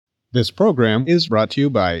This program is brought to you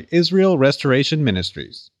by Israel Restoration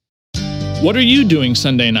Ministries. What are you doing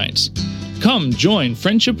Sunday nights? Come join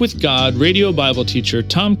Friendship with God radio Bible teacher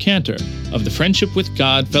Tom Cantor of the Friendship with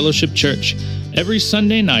God Fellowship Church every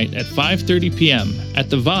Sunday night at 5:30 p.m. at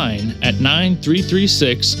The Vine at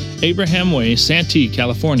 9336 Abraham Way, Santee,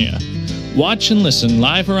 California. Watch and listen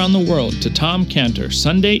live around the world to Tom Cantor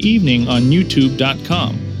Sunday evening on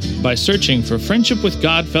YouTube.com by searching for Friendship with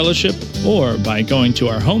God Fellowship or by going to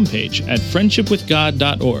our homepage at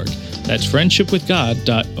friendshipwithgod.org. That's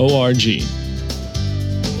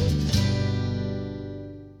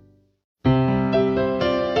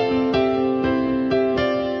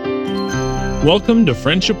Welcome to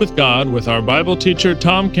Friendship with God with our Bible teacher,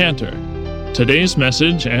 Tom Cantor. Today's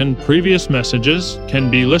message and previous messages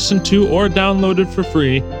can be listened to or downloaded for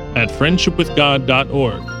free at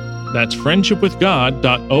friendshipwithgod.org. That's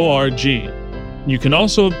friendshipwithgod.org. You can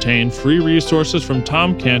also obtain free resources from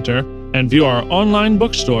Tom Cantor and view our online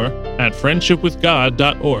bookstore at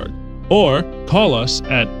friendshipwithgod.org or call us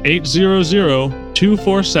at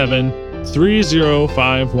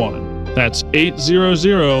 800-247-3051. That's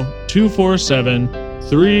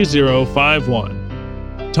 800-247-3051.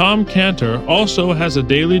 Tom Cantor also has a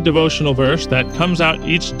daily devotional verse that comes out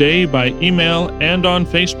each day by email and on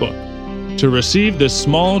Facebook. To receive this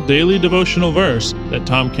small daily devotional verse that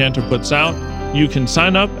Tom Cantor puts out, you can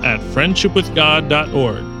sign up at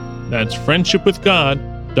friendshipwithgod.org. That's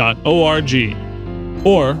friendshipwithgod.org.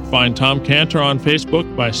 Or find Tom Cantor on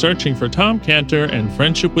Facebook by searching for Tom Cantor and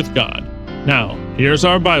Friendship with God. Now, here's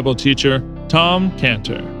our Bible teacher, Tom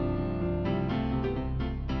Cantor.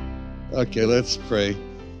 Okay, let's pray.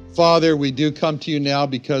 Father, we do come to you now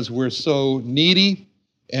because we're so needy,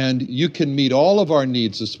 and you can meet all of our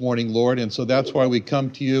needs this morning, Lord, and so that's why we come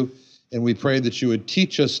to you, and we pray that you would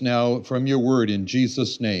teach us now from your word in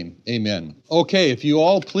Jesus' name. Amen. Okay, if you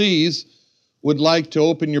all please would like to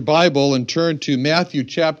open your Bible and turn to Matthew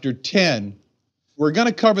chapter 10. We're going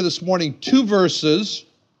to cover this morning two verses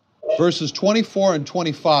 24 and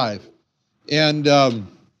 25. And so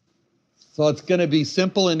it's going to be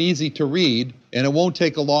simple and easy to read, and it won't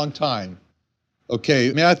take a long time.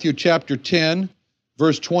 Okay, Matthew chapter 10,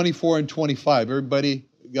 verse 24 and 25. Everybody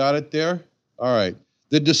got it there? All right.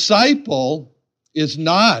 The disciple is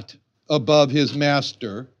not above his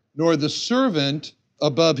master, nor the servant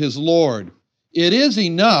above his Lord. It is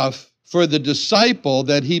enough for the disciple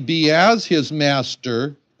that he be as his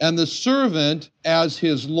master, and the servant as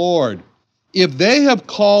his Lord. If they have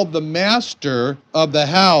called the master of the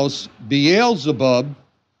house Beelzebub,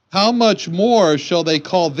 how much more shall they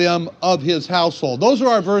call them of his household? Those are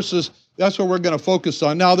our verses. That's what we're going to focus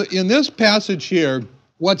on. Now, in this passage here,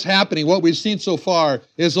 what's happening, what we've seen so far,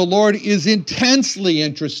 is the Lord is intensely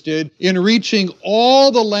interested in reaching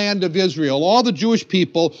all the land of Israel, all the Jewish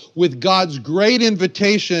people, with God's great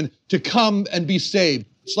invitation to come and be saved.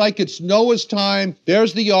 It's like it's Noah's time.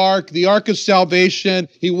 There's the ark of salvation.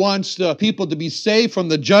 He wants the people to be saved from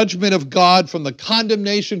the judgment of God, from the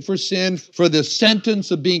condemnation for sin, for the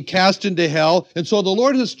sentence of being cast into hell. And so the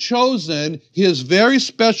Lord has chosen his very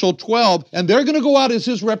special 12, and they're going to go out as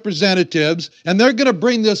his representatives, and they're going to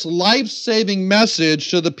bring this life-saving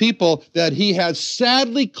message to the people that he has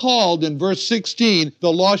sadly called, in verse 16,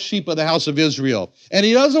 the lost sheep of the house of Israel. And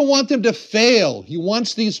he doesn't want them to fail. He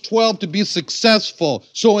wants these 12 to be successful.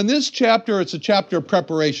 So in this chapter, it's a chapter of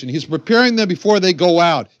preparation. He's preparing them before they go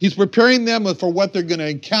out. He's preparing them for what they're going to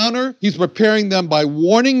encounter. He's preparing them by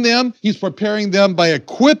warning them. He's preparing them by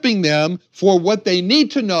equipping them for what they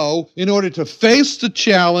need to know in order to face the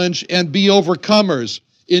challenge and be overcomers.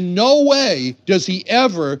 In no way does he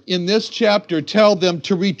ever, in this chapter, tell them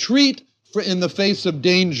to retreat in the face of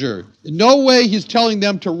danger. In no way he's telling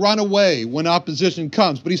them to run away when opposition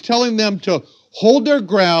comes, but he's telling them to hold their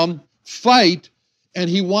ground, fight, and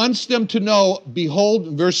he wants them to know,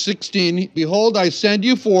 behold, verse 16, behold, I send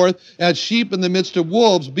you forth as sheep in the midst of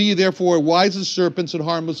wolves. Be ye therefore wise as serpents and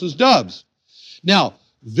harmless as doves. Now,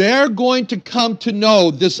 they're going to come to know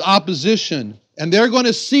this opposition, and they're going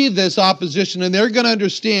to see this opposition, and they're going to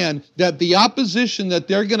understand that the opposition that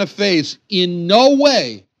they're going to face in no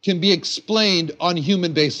way can be explained on a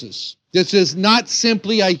human basis. This is not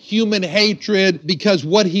simply a human hatred, because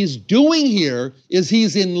what he's doing here is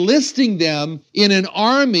he's enlisting them in an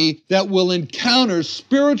army that will encounter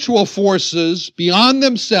spiritual forces beyond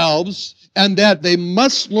themselves, and that they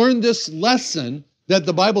must learn this lesson that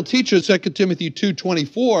the Bible teaches, 2 Timothy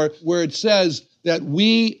 2:24, where it says that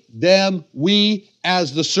we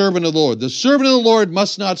as the servant of the Lord. The servant of the Lord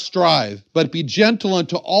must not strive, but be gentle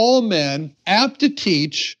unto all men, apt to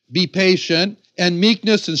teach, be patient, and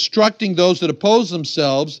meekness, instructing those that oppose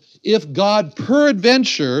themselves, if God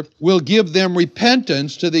peradventure will give them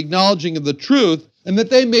repentance to the acknowledging of the truth, and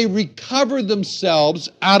that they may recover themselves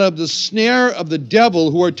out of the snare of the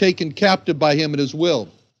devil who are taken captive by him at his will.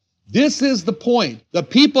 This is the point. The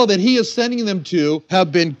people that he is sending them to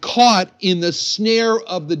have been caught in the snare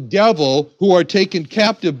of the devil who are taken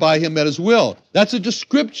captive by him at his will. That's a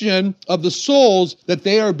description of the souls that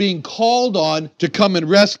they are being called on to come and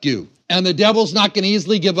rescue. And the devil's not going to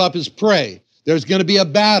easily give up his prey. There's going to be a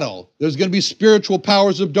battle. There's going to be spiritual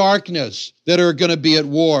powers of darkness that are going to be at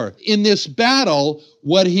war. In this battle,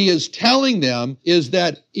 what he is telling them is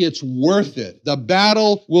that it's worth it. The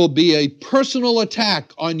battle will be a personal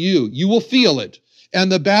attack on you. You will feel it.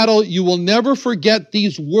 And the battle, you will never forget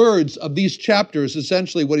these words of these chapters,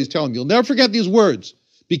 essentially what he's telling you. You'll never forget these words,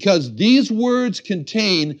 because these words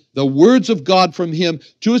contain the words of God from him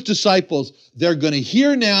to his disciples. They're going to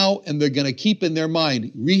hear now, and they're going to keep in their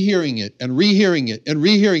mind, rehearing it and rehearing it and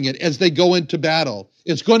rehearing it as they go into battle.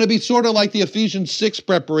 It's going to be sort of like the Ephesians 6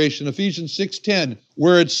 preparation, Ephesians 6:10,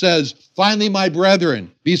 where it says, "Finally, my brethren,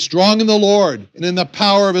 be strong in the Lord and in the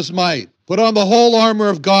power of his might. Put on the whole armor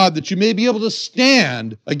of God, that you may be able to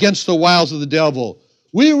stand against the wiles of the devil.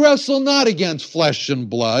 We wrestle not against flesh and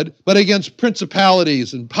blood, but against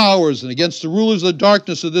principalities and powers, and against the rulers of the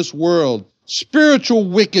darkness of this world, spiritual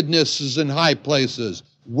wickednesses in high places.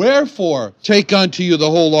 Wherefore, take unto you the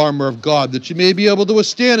whole armor of God, that you may be able to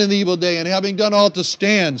withstand in the evil day, and having done all to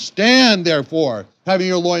stand, stand therefore, having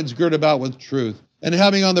your loins girt about with truth, and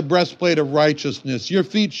having on the breastplate of righteousness, your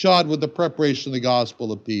feet shod with the preparation of the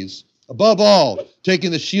gospel of peace. Above all,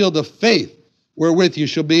 taking the shield of faith, wherewith you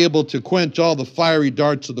shall be able to quench all the fiery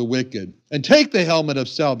darts of the wicked. And take the helmet of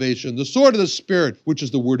salvation, the sword of the Spirit, which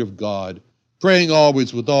is the word of God, praying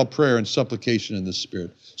always with all prayer and supplication in the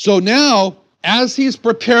Spirit." So now, as he's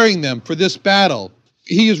preparing them for this battle,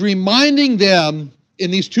 he is reminding them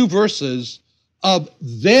in these two verses of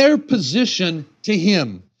their position to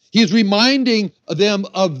him. He's reminding them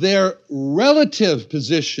of their relative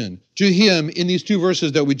position to him in these two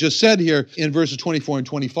verses that we just said here in verses 24 and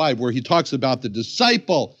 25, where he talks about the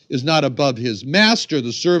disciple is not above his master,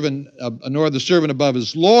 the servant, nor the servant above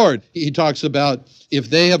his Lord. He talks about if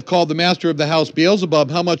they have called the master of the house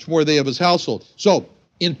Beelzebub, how much more they of his household. So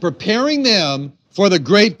in preparing them for the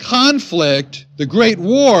great conflict, the great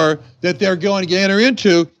war that they're going to enter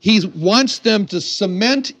into, he wants them to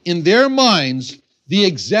cement in their minds the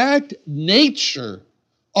exact nature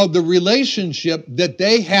of the relationship that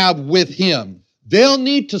they have with him. They'll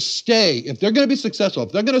need to stay, if they're going to be successful,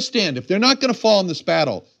 if they're going to stand, if they're not going to fall in this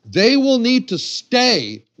battle, they will need to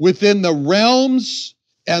stay within the realms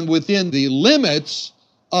and within the limits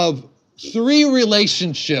of three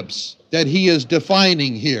relationships that he is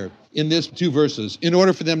defining here in these two verses in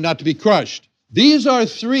order for them not to be crushed. These are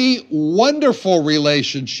three wonderful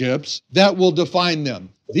relationships that will define them.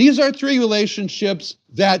 These are three relationships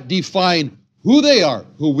that define who they are,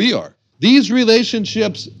 who we are. These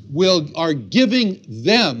relationships are giving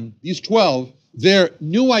them, these 12, their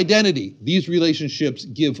new identity. These relationships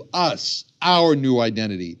give us our new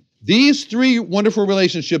identity. These three wonderful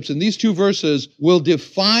relationships in these two verses will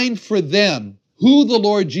define for them who the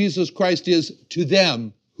Lord Jesus Christ is to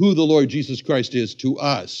them, who the Lord Jesus Christ is to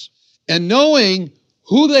us. And knowing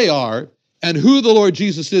who they are and who the Lord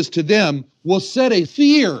Jesus is to them will set a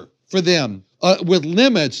fear for them with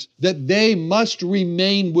limits that they must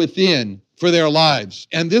remain within for their lives.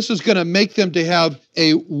 And this is going to make them to have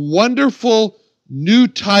a wonderful new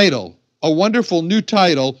title,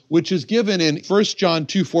 which is given in 1 John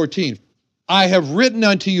 2:14. "I have written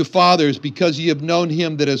unto you, fathers, because ye have known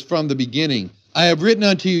him that is from the beginning. I have written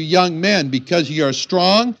unto you, young men, because ye are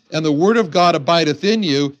strong, and the word of God abideth in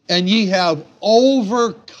you, and ye have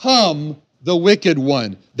overcome the wicked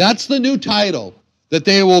one." That's the new title that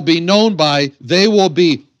they will be known by. They will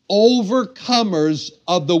be overcomers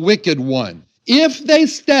of the wicked one. If they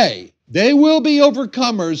stay, they will be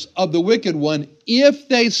overcomers of the wicked one if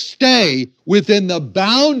they stay within the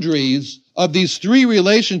boundaries of these three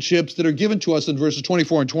relationships that are given to us in verses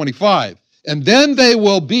 24 and 25. And then they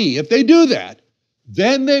will be, if they do that,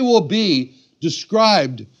 then they will be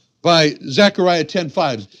described by Zechariah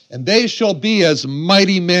 10:5. "And they shall be as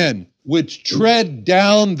mighty men, which tread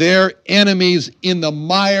down their enemies in the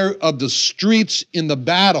mire of the streets in the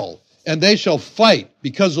battle. And they shall fight,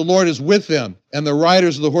 because the Lord is with them, and the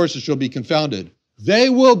riders of the horses shall be confounded." They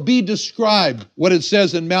will be described, what it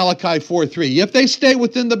says in Malachi 4:3. If they stay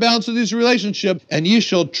within the bounds of this relationship, "And ye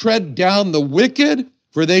shall tread down the wicked,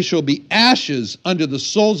 for they shall be ashes under the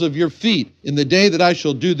soles of your feet in the day that I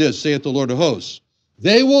shall do this, saith the Lord of hosts."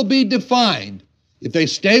 They will be defined If they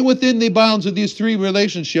stay within the bounds of these three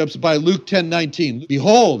relationships by Luke 10:19,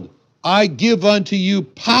 behold, I give unto you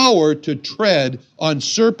power to tread on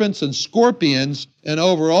serpents and scorpions and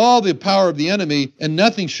over all the power of the enemy, and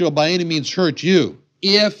nothing shall by any means hurt you.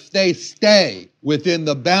 If they stay within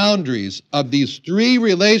the boundaries of these three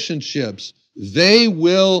relationships, they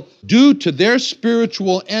will do to their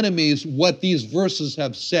spiritual enemies what these verses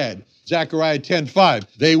have said. Zechariah 10:5,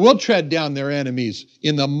 they will tread down their enemies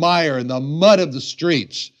in the mire and the mud of the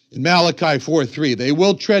streets. In Malachi 4:3, they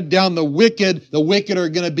will tread down the wicked. The wicked are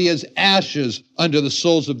going to be as ashes under the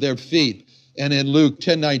soles of their feet. And in Luke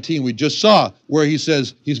 10:19, we just saw where he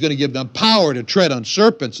says he's going to give them power to tread on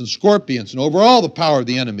serpents and scorpions and over all the power of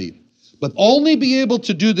the enemy. But only be able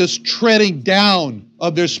to do this treading down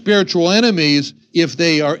of their spiritual enemies if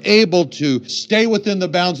they are able to stay within the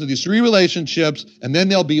bounds of these three relationships, and then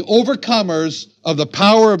they'll be overcomers of the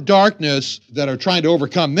power of darkness that are trying to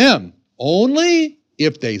overcome them. Only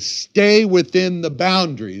if they stay within the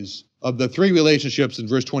boundaries of the three relationships in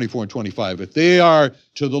verse 24 and 25. If they are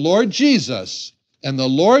to the Lord Jesus, and the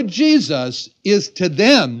Lord Jesus is to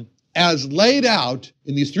them as laid out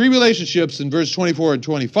in these three relationships in verse 24 and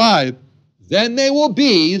 25, then they will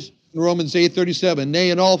be, in Romans 8:37, nay,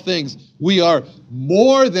 in all things, we are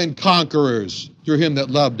more than conquerors through him that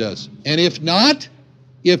loved us. And if not,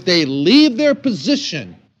 if they leave their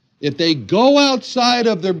position, if they go outside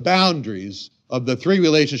of their boundaries of the three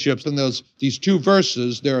relationships in these two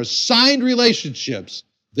verses, they're assigned relationships,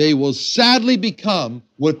 they will sadly become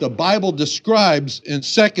what the Bible describes in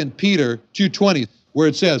 2 Peter 2:20, where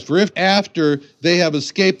it says, for if after they have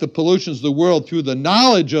escaped the pollutions of the world through the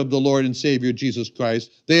knowledge of the Lord and Savior Jesus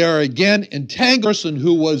Christ, they are again entangled, person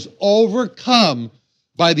who was overcome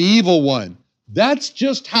by the evil one. That's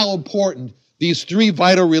just how important these three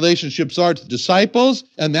vital relationships are to disciples,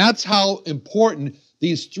 and that's how important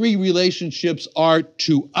these three relationships are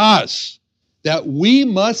to us, that we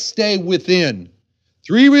must stay within.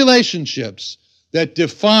 Three relationships that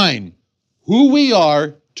define who we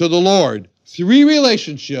are to the Lord. Three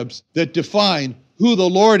relationships that define who the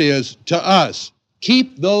Lord is to us.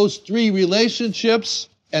 Keep those three relationships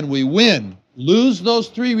and we win. Lose those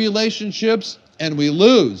three relationships and we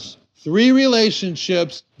lose. Three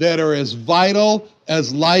relationships that are as vital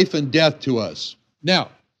as life and death to us. Now,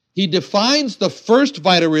 he defines the first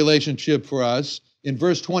vital relationship for us in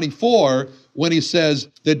verse 24 when he says,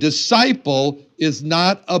 the disciple is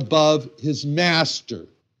not above his master.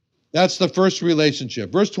 That's the first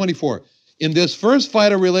relationship. Verse 24, in this first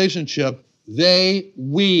vital relationship,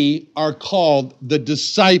 we are called the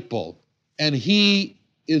disciple, and he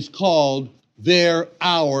is called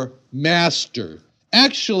our master.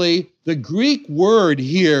 Actually, the Greek word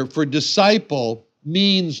here for disciple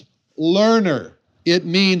means learner. It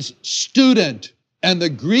means student. And the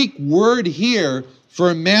Greek word here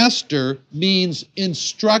for master means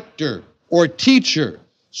instructor or teacher.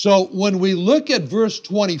 So when we look at verse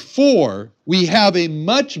 24, we have a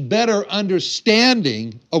much better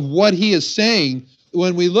understanding of what he is saying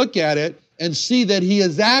when we look at it and see that he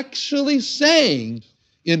is actually saying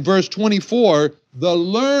in verse 24, the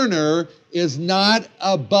learner is not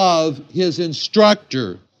above his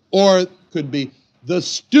instructor, or could be the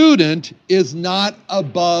student is not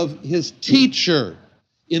above his teacher.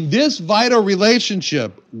 In this vital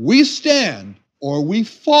relationship, we stand or we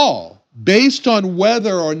fall based on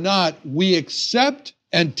whether or not we accept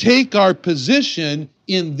and take our position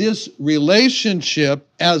in this relationship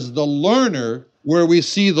as the learner, where we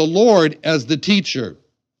see the Lord as the teacher.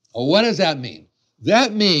 Well, what does that mean?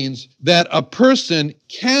 That means that a person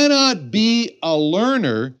cannot be a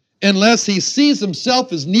learner unless he sees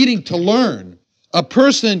himself as needing to learn. A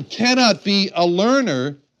person cannot be a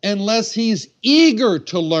learner unless he's eager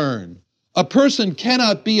to learn. A person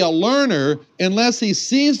cannot be a learner unless he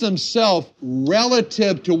sees himself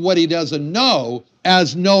relative to what he doesn't know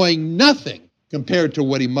as knowing nothing compared to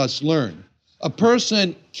what he must learn. A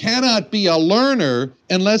person cannot be a learner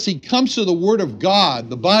unless he comes to the Word of God,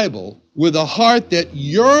 the Bible, with a heart that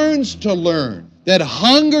yearns to learn, that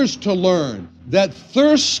hungers to learn, that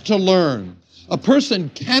thirsts to learn. A person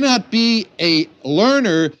cannot be a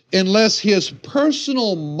learner unless his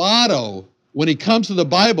personal motto when he comes to the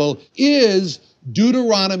Bible is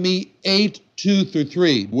Deuteronomy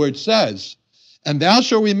 8:2-3, where it says, and thou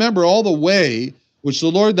shalt remember all the way which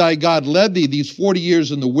the Lord thy God led thee these 40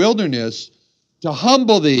 years in the wilderness, to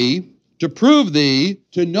humble thee, to prove thee,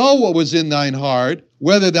 to know what was in thine heart,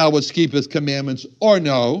 whether thou wouldst keep his commandments or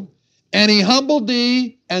no. And he humbled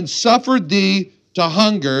thee and suffered thee to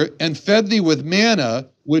hunger, and fed thee with manna,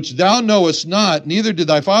 which thou knowest not, neither did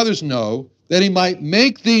thy fathers know, that he might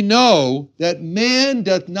make thee know that man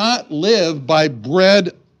doth not live by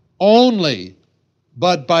bread only,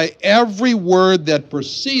 but by every word that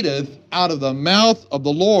proceedeth out of the mouth of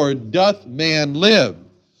the Lord doth man live.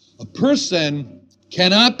 A person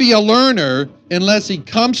cannot be a learner unless he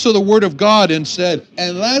comes to the Word of God and said,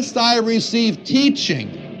 unless I receive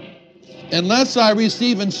teaching, unless I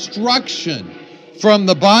receive instruction from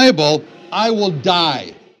the Bible, I will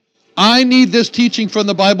die. I need this teaching from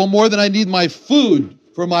the Bible more than I need my food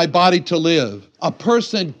for my body to live. A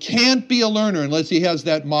person can't be a learner unless he has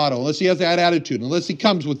that motto, unless he has that attitude, unless he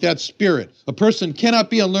comes with that spirit. A person cannot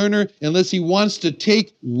be a learner unless he wants to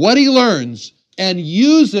take what he learns and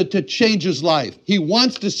use it to change his life. He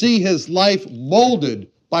wants to see his life molded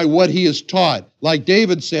by what he is taught. Like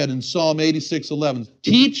David said in Psalm 86:11,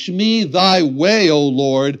 teach me thy way, O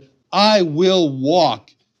Lord, I will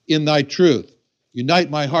walk in thy truth. Unite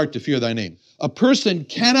my heart to fear thy name. A person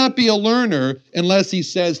cannot be a learner unless he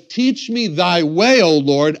says, teach me thy way, O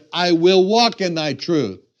Lord, I will walk in thy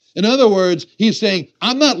truth. In other words, he's saying,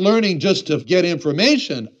 I'm not learning just to get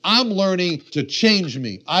information. I'm learning to change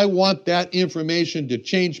me. I want that information to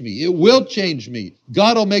change me. It will change me.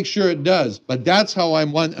 God will make sure it does. But that's how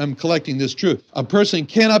I'm collecting this truth. A person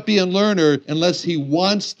cannot be a learner unless he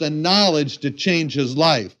wants the knowledge to change his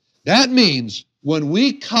life. That means when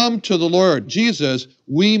we come to the Lord Jesus,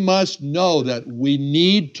 we must know that we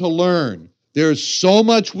need to learn. There's so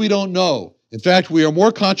much we don't know. In fact, we are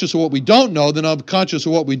more conscious of what we don't know than conscious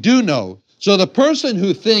of what we do know. So the person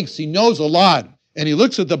who thinks he knows a lot, and he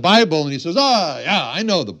looks at the Bible and he says, yeah, I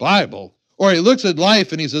know the Bible. Or he looks at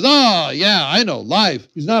life and he says, yeah, I know life.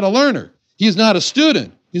 He's not a learner. He's not a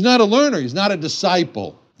student. He's not a learner. He's not a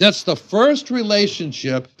disciple. That's the first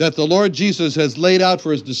relationship that the Lord Jesus has laid out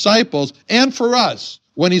for his disciples and for us.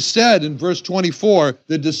 When he said in verse 24,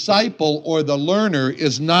 the disciple or the learner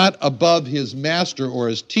is not above his master or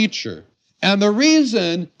his teacher. And the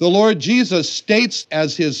reason the Lord Jesus states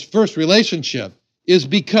as his first relationship is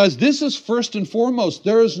because this is first and foremost.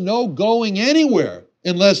 There is no going anywhere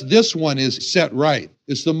unless this one is set right.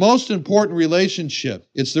 It's the most important relationship.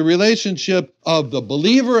 It's the relationship of the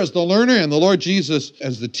believer as the learner and the Lord Jesus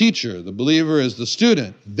as the teacher, the believer as the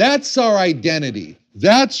student. That's our identity.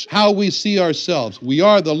 That's how we see ourselves. We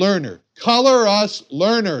are the learner. Color us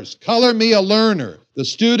learners. Color me a learner. The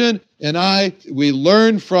student and I, we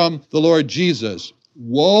learn from the Lord Jesus.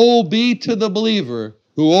 Woe be to the believer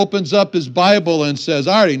who opens up his Bible and says,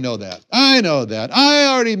 I already know that. I know that. I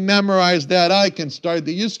already memorized that. I can start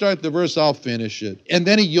that. You start the verse, I'll finish it. And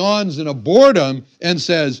then he yawns in a boredom and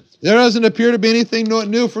says, there doesn't appear to be anything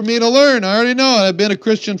new for me to learn. I already know it. I've been a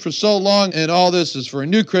Christian for so long, and all this is for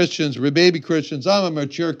new Christians, for baby Christians. I'm a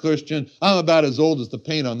mature Christian. I'm about as old as the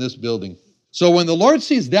paint on this building. So when the Lord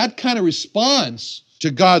sees that kind of response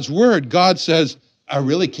to God's word, God says, I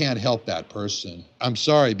really can't help that person. I'm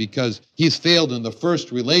sorry, because he's failed in the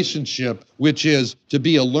first relationship, which is to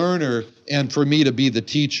be a learner and for me to be the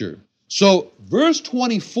teacher. So verse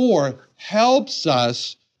 24 helps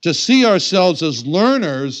us to see ourselves as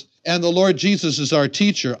learners and the Lord Jesus is our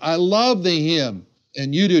teacher. I love the hymn,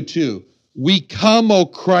 and you do too. We come, O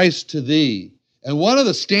Christ, to thee. And one of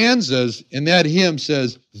the stanzas in that hymn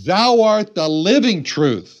says, thou art the living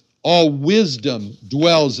truth. All wisdom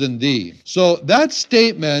dwells in thee. So that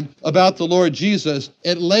statement about the Lord Jesus,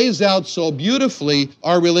 it lays out so beautifully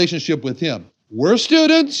our relationship with him. We're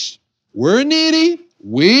students. We're needy.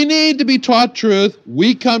 We need to be taught truth.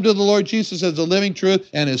 We come to the Lord Jesus as the living truth.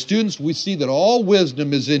 And as students, we see that all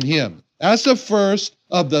wisdom is in him. That's the first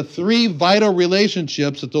of the three vital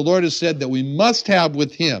relationships that the Lord has said that we must have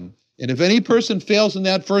with him. And if any person fails in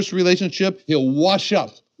that first relationship, he'll wash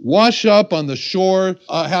up on the shore,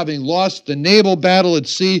 having lost the naval battle at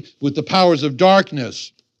sea with the powers of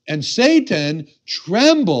darkness. And Satan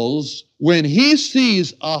trembles when he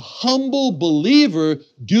sees a humble believer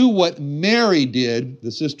do what Mary did,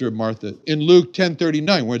 the sister of Martha, in Luke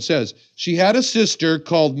 10:39, where it says, she had a sister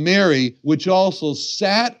called Mary, which also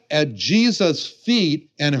sat at Jesus' feet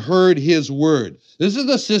and heard his word. This is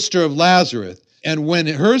the sister of Lazarus. And when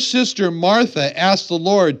her sister Martha asked the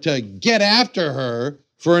Lord to get after her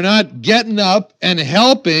for not getting up and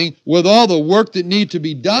helping with all the work that need to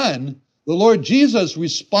be done, the Lord Jesus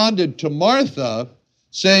responded to Martha,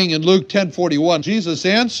 saying in Luke 10:41, Jesus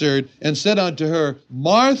answered and said unto her,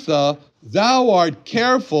 Martha, thou art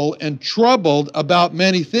careful and troubled about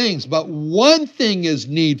many things, but one thing is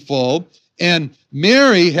needful, and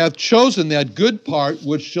Mary hath chosen that good part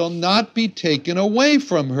which shall not be taken away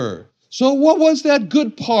from her. So what was that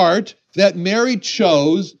good part that Mary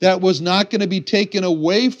chose that was not going to be taken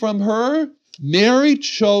away from her? Mary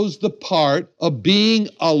chose the part of being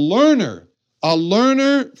a learner. a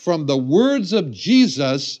learner from the words of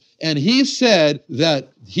Jesus, and he said that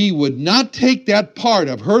he would not take that part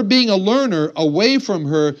of her being a learner away from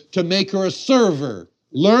her to make her a server.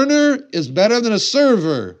 Learner is better than a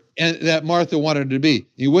server, and that Martha wanted to be.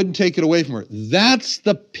 He wouldn't take it away from her. That's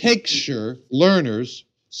the picture, learners,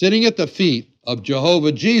 sitting at the feet of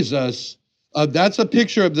Jehovah Jesus. That's a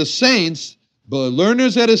picture of the saints, but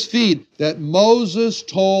learners at his feet, that Moses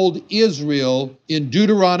told Israel in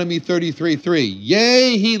Deuteronomy 33:3.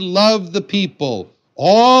 Yea, he loved the people.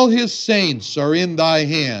 All his saints are in thy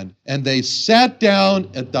hand, and they sat down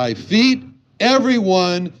at thy feet.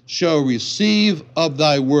 Everyone shall receive of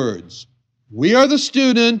thy words. We are the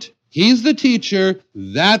student. He's the teacher.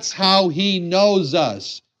 That's how he knows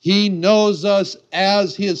us. He knows us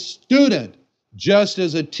as his student, just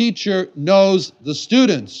as a teacher knows the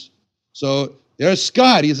students. So there's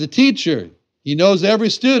Scott. He's a teacher. He knows every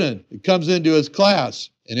student who comes into his class.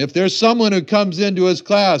 And if there's someone who comes into his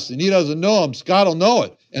class and he doesn't know him, Scott will know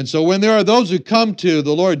it. And so when there are those who come to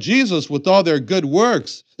the Lord Jesus with all their good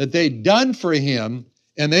works that they've done for him,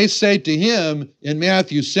 and they say to him in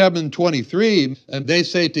Matthew 7:23, and they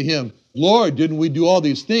say to him, Lord, didn't we do all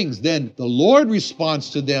these things? Then the Lord responds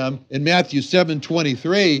to them in Matthew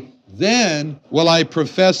 7:23, then will I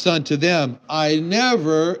profess unto them, I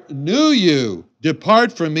never knew you.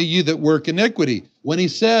 Depart from me, you that work iniquity. When he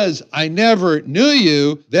says, I never knew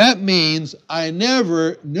you, that means I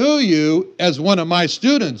never knew you as one of my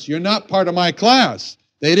students. You're not part of my class.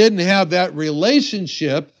 They didn't have that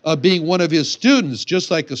relationship of being one of his students,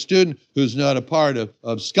 just like a student who's not a part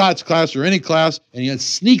of Scott's class or any class, and he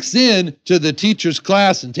sneaks in to the teacher's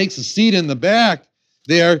class and takes a seat in the back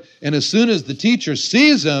there, and as soon as the teacher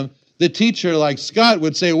sees him, the teacher, like Scott,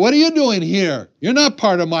 would say, what are you doing here? You're not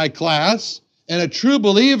part of my class. And a true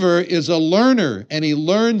believer is a learner, and he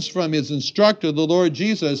learns from his instructor, the Lord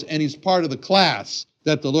Jesus, and he's part of the class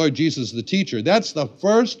that the Lord Jesus is the teacher. That's the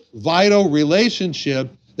first vital relationship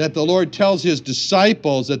that the Lord tells his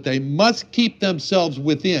disciples that they must keep themselves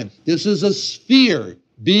within. This is a sphere.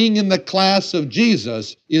 Being in the class of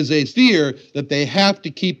Jesus is a sphere that they have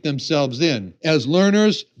to keep themselves in. As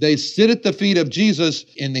learners, they sit at the feet of Jesus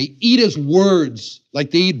and they eat his words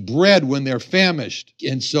like they eat bread when they're famished.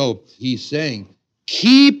 And so he's saying,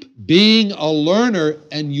 keep being a learner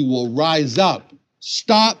and you will rise up.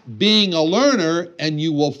 Stop being a learner and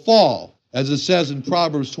you will fall. As it says in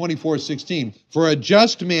Proverbs 24:16, for a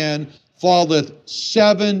just man falleth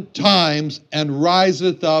 7 times and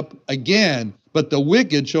riseth up again, but the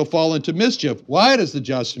wicked shall fall into mischief. Why does the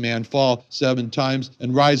just man fall 7 times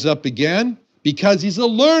and rise up again? Because he's a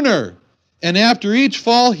learner. And after each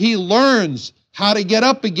fall, he learns how to get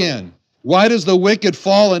up again. Why does the wicked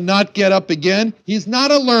fall and not get up again? He's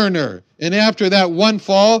not a learner. And after that one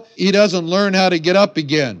fall, he doesn't learn how to get up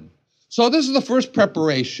again. So this is the first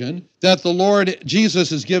preparation that the Lord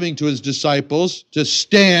Jesus is giving to his disciples to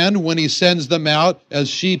stand when he sends them out as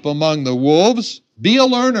sheep among the wolves. Be a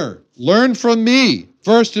learner. Learn from me.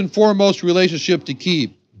 First and foremost relationship to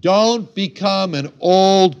keep. Don't become an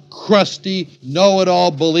old, crusty,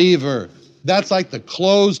 know-it-all believer. That's like the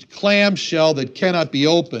closed clamshell that cannot be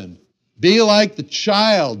opened. Be like the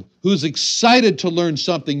child who's excited to learn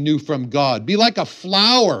something new from God. Be like a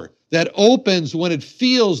flower that opens when it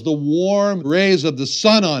feels the warm rays of the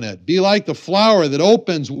sun on it. Be like the flower that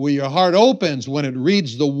opens where your heart opens when it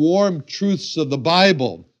reads the warm truths of the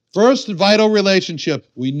Bible. First vital relationship,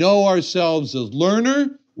 we know ourselves as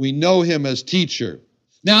learner, we know him as teacher.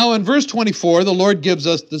 Now in verse 24, the Lord gives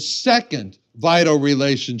us the second vital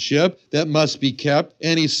relationship that must be kept.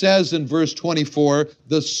 And he says in verse 24,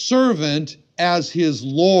 the servant as his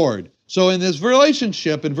Lord. So in this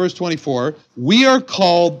relationship, in verse 24, we are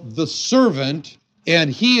called the servant,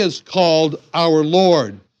 and he is called our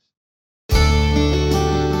Lord.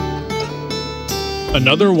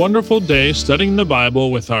 Another wonderful day studying the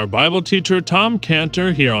Bible with our Bible teacher Tom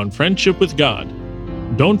Cantor here on Friendship with God.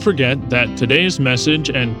 Don't forget that today's message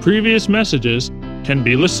and previous messages can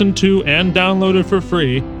be listened to and downloaded for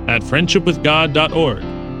free at friendshipwithgod.org.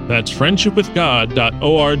 That's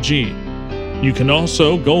friendshipwithgod.org. You can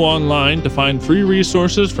also go online to find free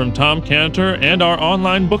resources from Tom Cantor and our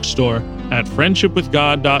online bookstore at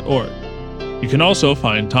friendshipwithgod.org. You can also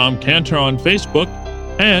find Tom Cantor on Facebook,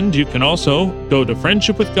 and you can also go to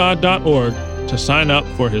friendshipwithgod.org to sign up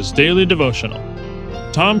for his daily devotional.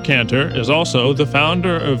 Tom Cantor is also the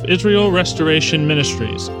founder of Israel Restoration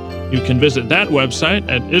Ministries. You can visit that website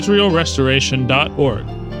at israelrestoration.org.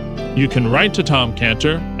 You can write to Tom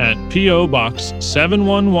Cantor at P.O. Box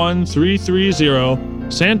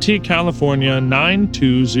 711330, Santee, California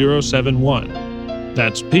 92071.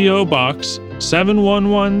 That's P.O. Box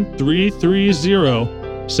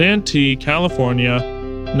 711-330, Santee, California,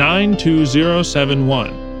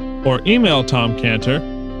 92071. Or email Tom Cantor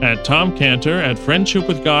at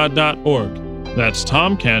tomcantor@friendshipwithgod.org. That's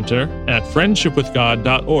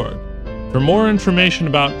tomcantor@friendshipwithgod.org. For more information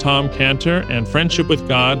about Tom Cantor and Friendship with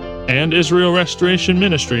God and Israel Restoration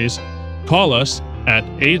Ministries, call us at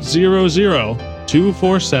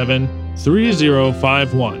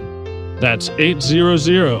 800-247-3051. That's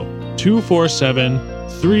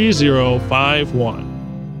 800-247-3051.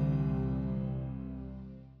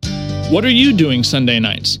 What are you doing Sunday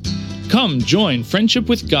nights? Come join Friendship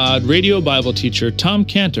with God radio Bible teacher Tom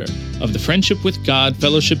Cantor of the Friendship with God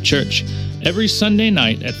Fellowship Church every Sunday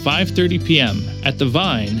night at 5:30 p.m. at The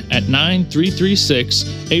Vine at 9336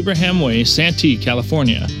 Abraham Way, Santee,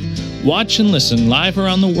 California. Watch and listen live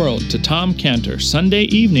around the world to Tom Cantor Sunday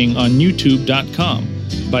evening on YouTube.com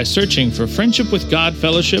by searching for Friendship with God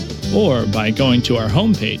Fellowship or by going to our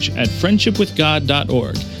homepage at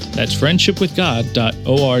friendshipwithgod.org. That's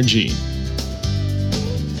friendshipwithgod.org.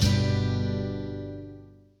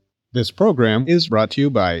 This program is brought to you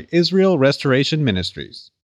by Israel Restoration Ministries.